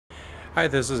Hi,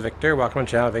 this is Victor. Welcome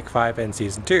to channel Vic 5 and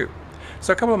Season 2.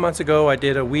 So a couple of months ago I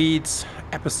did a weeds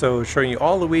episode showing you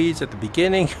all the weeds at the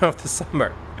beginning of the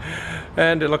summer.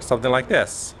 And it looks something like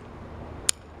this.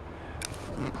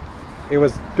 It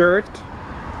was dirt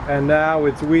and now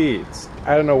it's weeds.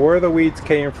 I don't know where the weeds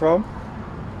came from.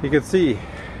 You can see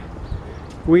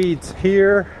weeds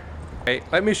here. Okay,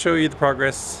 let me show you the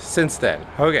progress since then.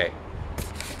 Okay.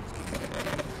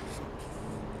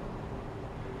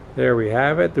 There we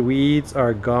have it. The weeds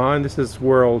are gone. This is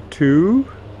world 2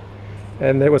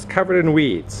 and it was covered in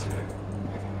weeds.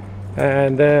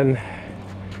 And then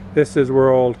this is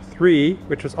world 3,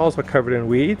 which was also covered in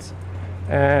weeds.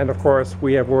 And of course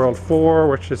we have world 4,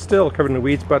 which is still covered in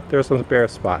weeds, but there's some bare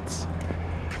spots.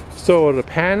 So to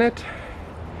pan it,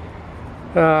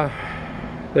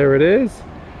 there it is,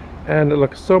 and it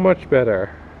looks so much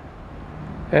better.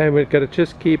 And we've got to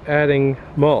just keep adding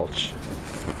mulch.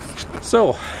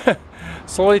 So,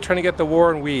 slowly trying to get the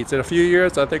war on weeds. In a few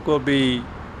years, I think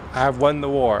have won the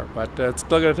war, but it's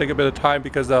still going to take a bit of time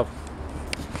because of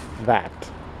that.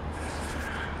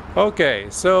 Okay,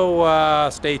 so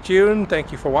stay tuned.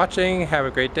 Thank you for watching. Have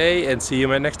a great day, and see you in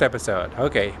my next episode.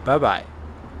 Okay, bye-bye.